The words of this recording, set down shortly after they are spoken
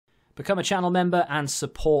Become a channel member and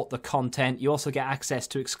support the content. You also get access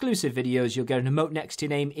to exclusive videos. You'll get an emote next to your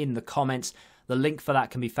name in the comments. The link for that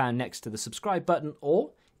can be found next to the subscribe button or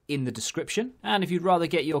in the description. And if you'd rather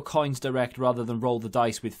get your coins direct rather than roll the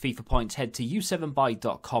dice with FIFA points, head to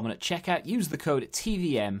u7buy.com and at checkout use the code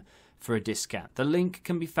TVM for a discount. The link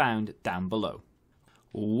can be found down below.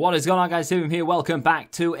 What is going on, guys? Tim here. Welcome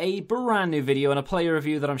back to a brand new video and a player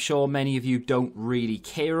review that I'm sure many of you don't really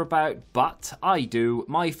care about, but I do.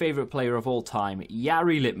 My favourite player of all time,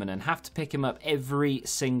 Jari Litmanen. Have to pick him up every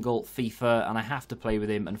single FIFA and I have to play with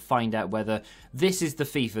him and find out whether this is the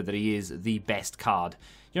FIFA that he is the best card.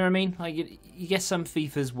 You know what I mean? Like you get some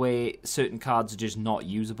FIFAs where certain cards are just not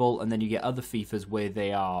usable, and then you get other FIFAs where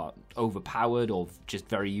they are overpowered or just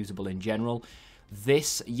very usable in general.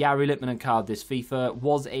 This Jari Litmanen card, this FIFA,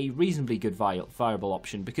 was a reasonably good viable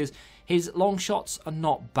option because his long shots are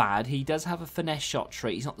not bad. He does have a finesse shot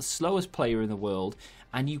trait. He's not the slowest player in the world,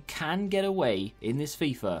 and you can get away in this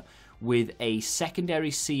FIFA with a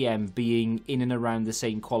secondary CM being in and around the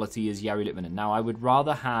same quality as Jari Litmanen. Now, I would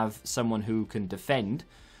rather have someone who can defend,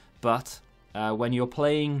 but when you're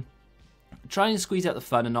playing, trying to squeeze out the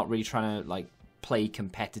fun and not really trying to like play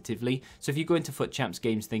competitively. So if you go into Foot Champs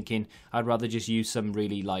games thinking, I'd rather just use some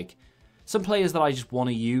really like, some players that I just want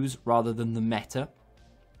to use rather than the meta.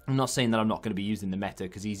 I'm not saying that I'm not going to be using the meta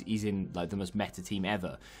because he's in like the most meta team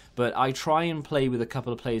ever. But I try and play with a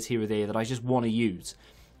couple of players here or there that I just want to use,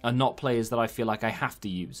 and not players that I feel like I have to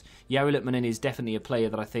use. Jari Litmanen is definitely a player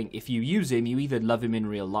that I think if you use him, you either love him in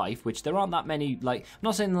real life, which there aren't that many, like, I'm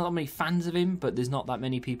not saying there aren't many fans of him, but there's not that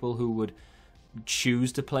many people who would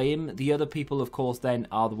choose to play him. The other people, of course, then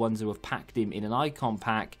are the ones who have packed him in an icon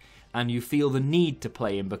pack, and you feel the need to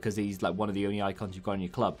play him because he's like one of the only icons you've got in your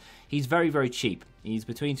club. He's very, very cheap. He's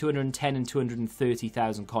between 210 and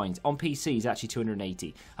 230,000 coins. On PC, he's actually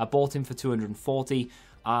 280. I bought him for 240.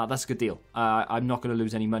 That's a good deal. I'm not going to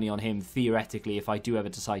lose any money on him, theoretically, if I do ever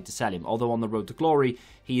decide to sell him. Although on the road to glory,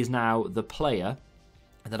 he is now the player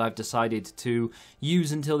that I've decided to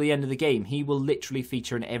use until the end of the game. He will literally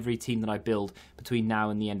feature in every team that I build between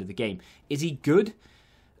now and the end of the game. Is he good?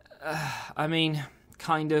 I mean,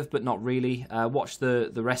 kind of, but not really. Watch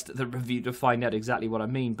the rest of the review to find out exactly what I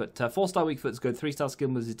mean. But 4-star weak foot's good. 3-star skill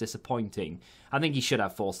moves is disappointing. I think he should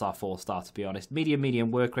have 4-star, 4-star, to be honest.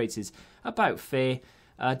 Medium work rates is about fair.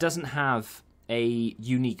 Doesn't have a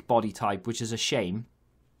unique body type, which is a shame.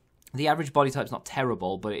 The average body type's not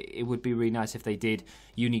terrible, but it would be really nice if they did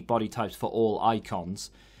unique body types for all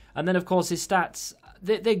icons. And then, of course, his stats,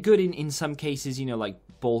 they're good in some cases, you know, like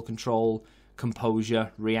ball control,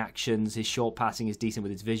 composure, reactions. His short passing is decent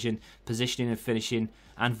with his vision, positioning and finishing,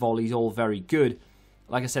 and volleys, all very good.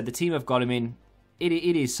 Like I said, the team I've got him in, it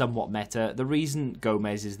is somewhat meta. The reason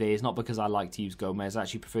Gomez is there is not because I like to use Gomez. I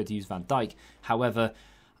actually prefer to use Van Dijk. However,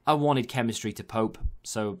 I wanted chemistry to Pope,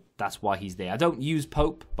 so that's why he's there. I don't use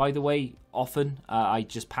Pope, by the way, often. I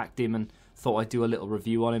just packed him and thought I'd do a little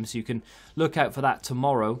review on him, so you can look out for that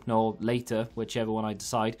tomorrow, or later, whichever one I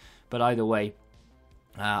decide. But either way,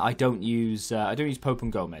 I don't use Pope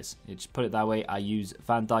and Gomez. Just put it that way. I use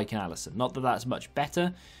Van Dijk and Alisson. Not that that's much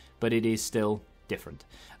better, but it is still different.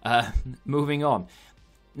 Moving on.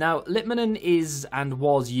 Now, Litmanen is and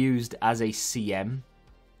was used as a CM.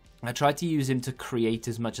 I tried to use him to create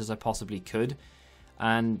as much as I possibly could,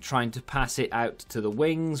 and trying to pass it out to the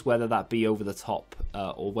wings, whether that be over the top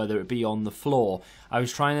or whether it be on the floor. I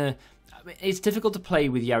was trying to... I mean, it's difficult to play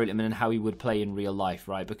with Jari Litmanen and how he would play in real life,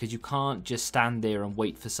 right? Because you can't just stand there and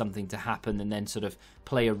wait for something to happen and then sort of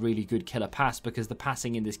play a really good killer pass, because the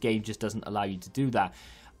passing in this game just doesn't allow you to do that.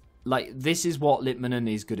 Like, this is what Litmanen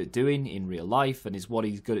is good at doing in real life, and is what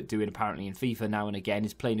he's good at doing apparently in FIFA now and again,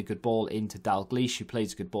 is playing a good ball into Dalglish, who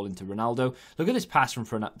plays a good ball into Ronaldo. Look at this pass from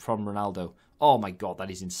Ronaldo. Oh my god,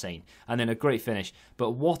 that is insane. And then a great finish.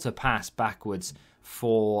 But what a pass backwards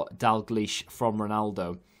for Dalglish from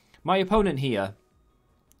Ronaldo. My opponent here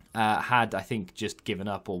had, I think, just given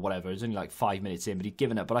up or whatever. It was only like 5 minutes in, but he'd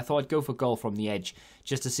given up. But I thought I'd go for goal from the edge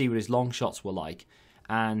just to see what his long shots were like.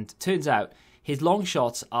 And turns out his long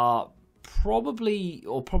shots are probably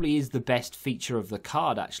is the best feature of the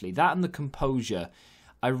card, actually. That and the composure.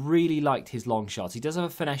 I really liked his long shots. He does have a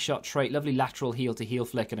finesse shot trait, lovely lateral heel-to-heel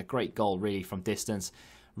flick, and a great goal, really, from distance.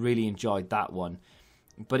 Really enjoyed that one.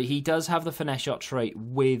 But he does have the finesse shot trait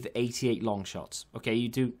with 88 long shots. Okay, you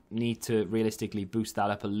do need to realistically boost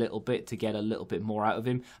that up a little bit to get a little bit more out of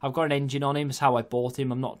him. I've got an engine on him. It's how I bought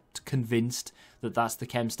him. I'm not convinced that that's the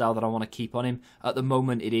chem style that I want to keep on him. At the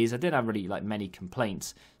moment, it is. I didn't have really many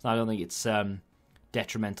complaints. So I don't think it's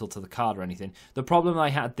detrimental to the card or anything. The problem I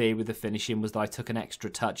had there with the finishing was that I took an extra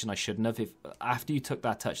touch and I shouldn't have. If after you took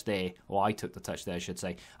that touch there, or I took the touch there I should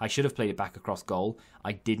say, I should have played it back across goal.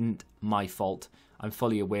 I didn't. My fault. I'm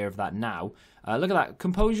fully aware of that now. Look at that.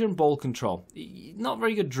 Composure and ball control. Not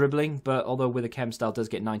very good dribbling, but although with a chem style does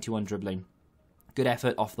get 91 dribbling. Good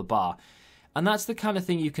effort off the bar. And that's the kind of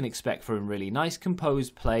thing you can expect from him, really. Nice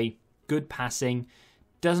composed play, good passing.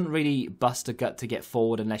 Doesn't really bust a gut to get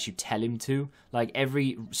forward unless you tell him to. Like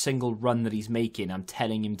every single run that he's making, I'm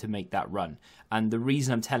telling him to make that run. And the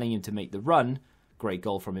reason I'm telling him to make the run, great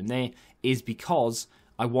goal from him there, is because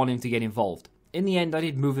I want him to get involved. In the end, I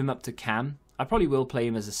did move him up to cam. I probably will play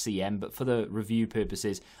him as a CM, but for the review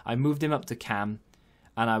purposes, I moved him up to cam,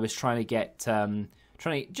 and I was trying to get, trying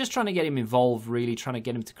to get him involved, really, trying to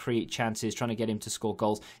get him to create chances, trying to get him to score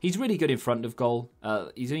goals. He's really good in front of goal.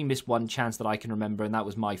 He's only missed one chance that I can remember, and that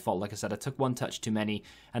was my fault. Like I said, I took one touch too many,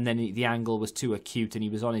 and then the angle was too acute, and he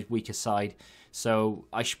was on his weaker side. So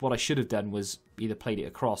what I should have done was either played it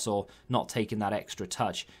across or not taken that extra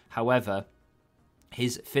touch. However,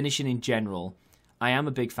 his finishing in general, I am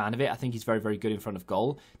a big fan of it. I think he's very, very good in front of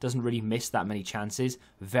goal. Doesn't really miss that many chances.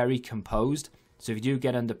 Very composed. So if you do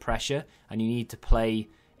get under pressure and you need to play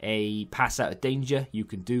a pass out of danger, you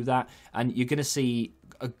can do that. And you're going to see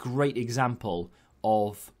a great example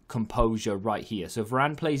of composure right here. So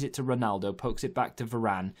Varane plays it to Ronaldo, pokes it back to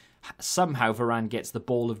Varane. Somehow Varane gets the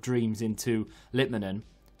ball of dreams into Litmanen.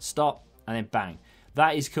 Stop, and then bang.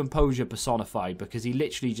 That is composure personified, because he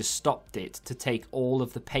literally just stopped it to take all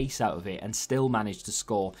of the pace out of it and still managed to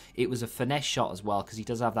score. It was a finesse shot as well, because he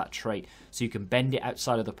does have that trait, so you can bend it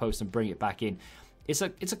outside of the post and bring it back in. It's a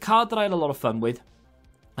card that I had a lot of fun with,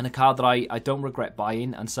 and a card that I don't regret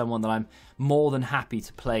buying, and someone that I'm more than happy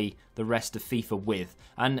to play the rest of FIFA with.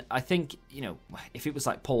 And I think, you know, if it was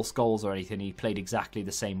like Paul Scholes or anything, he played exactly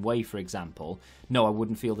the same way, for example, no, I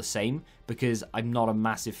wouldn't feel the same, because I'm not a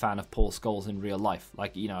massive fan of Paul Scholes in real life.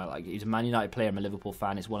 Like, you know, like he's a Man United player, I'm a Liverpool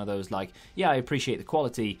fan. It's one of those, like, yeah, I appreciate the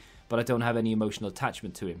quality, but I don't have any emotional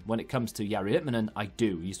attachment to him. When it comes to Jari Litmanen, I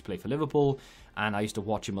do. He used to play for Liverpool, and I used to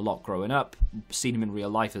watch him a lot growing up, seen him in real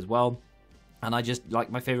life as well. And I just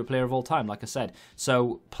like my favourite player of all time, like I said.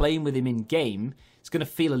 So playing with him in game, it's going to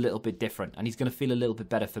feel a little bit different, and he's going to feel a little bit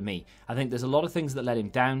better for me. I think there's a lot of things that let him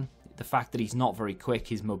down. The fact that he's not very quick,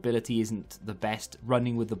 his mobility isn't the best,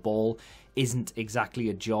 running with the ball isn't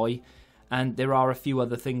exactly a joy. And there are a few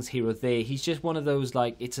other things here or there. He's just one of those,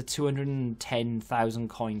 like, it's a 210,000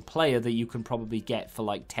 coin player that you can probably get for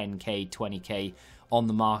like 10k, 20k on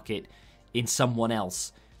the market in someone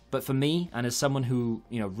else. But for me, and as someone who,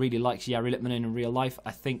 you know, really likes Jari Litmanen in real life,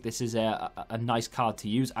 I think this is a nice card to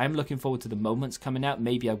use. I am looking forward to the moments coming out.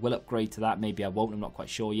 Maybe I will upgrade to that. Maybe I won't. I'm not quite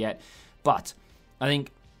sure yet. But I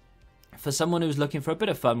think for someone who's looking for a bit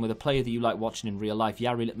of fun with a player that you like watching in real life,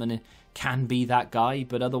 Jari Litmanen can be that guy,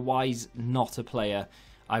 but otherwise not a player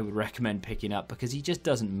I would recommend picking up, because he just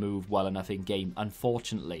doesn't move well enough in game,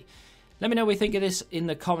 unfortunately. Let me know what you think of this in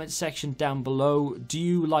the comments section down below. Do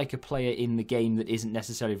you like a player in the game that isn't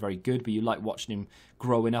necessarily very good, but you like watching him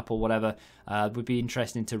growing up or whatever? It would be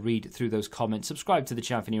interesting to read through those comments. Subscribe to the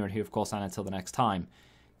channel for here, of course, and until the next time,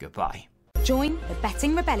 goodbye. Join the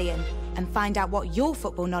Betting Rebellion and find out what your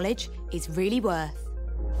football knowledge is really worth.